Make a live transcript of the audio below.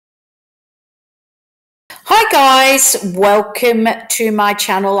guys, welcome to my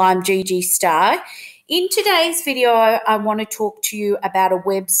channel. I'm Gigi Star. In today's video, I want to talk to you about a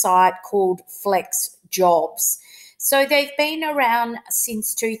website called FlexJobs. So they've been around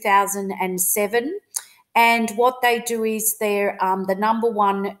since 2007, and what they do is they're the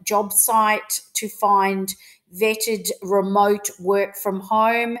 #1 job site to find vetted remote work from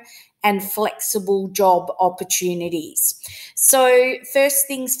home and flexible job opportunities. So first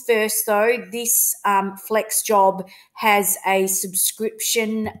things first though, this FlexJob has a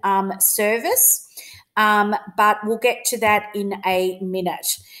subscription service, but we'll get to that in a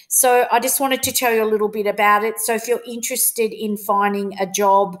minute. So I just wanted to tell you a little bit about it. So if you're interested in finding a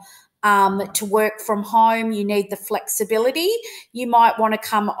job to work from home, you need the flexibility, you might want to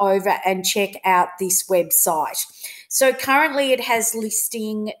come over and check out this website. So currently it has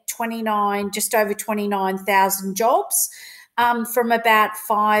listing just over 29,000 jobs from about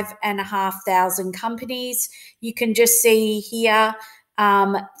 5,500 companies. You can just see here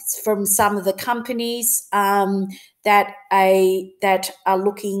from some of the companies that are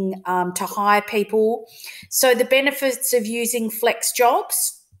looking to hire people. So the benefits of using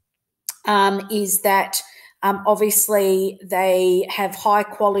FlexJobs is that obviously they have high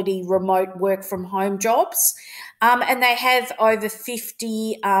quality remote work from home jobs, and they have over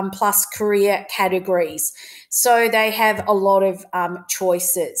 50 plus career categories. So they have a lot of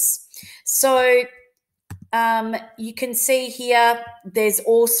choices. So you can see here there's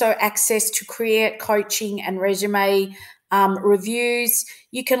also access to career coaching and resume reviews.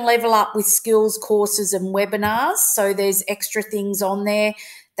 You can level up with skills courses and webinars. So there's extra things on there.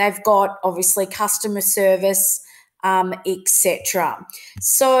 They've got obviously customer service, etc.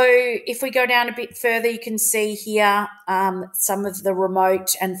 So if we go down a bit further, you can see here some of the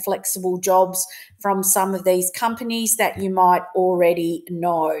remote and flexible jobs from some of these companies that you might already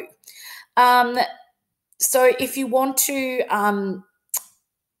know. So if you want to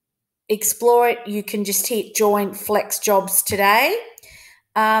explore it, you can just hit join FlexJobs today.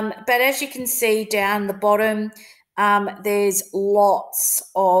 But as you can see down the bottom, there's lots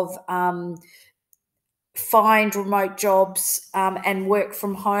of find remote jobs and work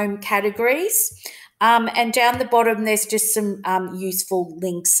from home categories. And down the bottom, there's just some useful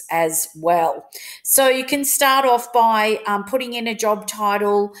links as well. So you can start off by putting in a job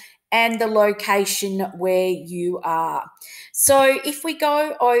title and the location where you are. So if we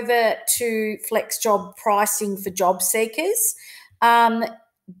go over to FlexJob pricing for job seekers,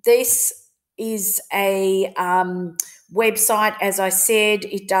 this is a website. As I said,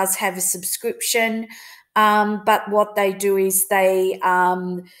 it does have a subscription, but what they do is they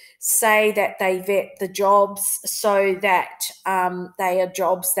say that they vet the jobs so that they are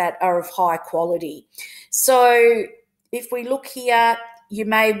jobs that are of high quality. So if we look here, you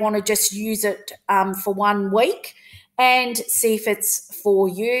may want to just use it for 1 week and see if it's for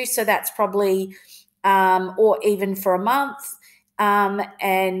you. So that's probably, or even for a month.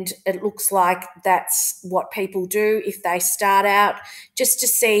 And it looks like that's what people do if they start out, just to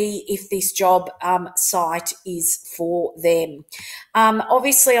see if this job site is for them.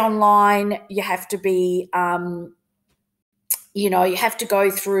 Obviously online, you have to be, you have to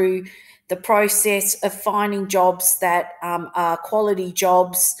go through the process of finding jobs that are quality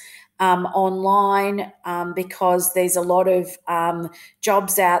jobs online, because there's a lot of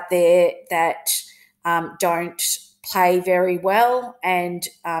jobs out there that don't pay very well, and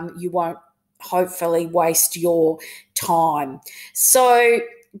you won't hopefully waste your time. So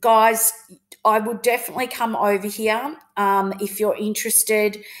guys, I would definitely come over here if you're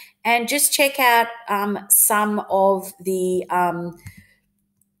interested and just check out some of the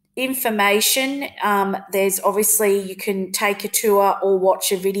information. There's obviously, you can take a tour or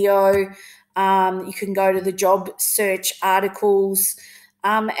watch a video. You can go to the job search articles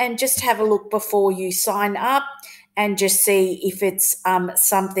and just have a look before you sign up and just see if it's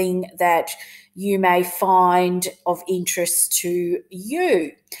something that you may find of interest to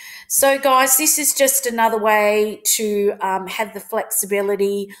you. So guys, this is just another way to have the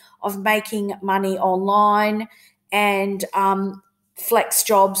flexibility of making money online, and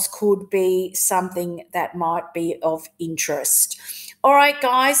FlexJobs could be something that might be of interest. All right,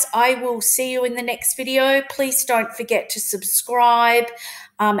 guys, I will see you in the next video. Please don't forget to subscribe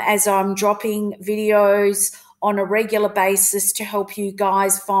as I'm dropping videos on a regular basis to help you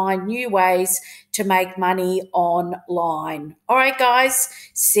guys find new ways to make money online. All right, guys,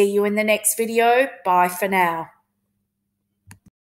 see you in the next video. Bye for now.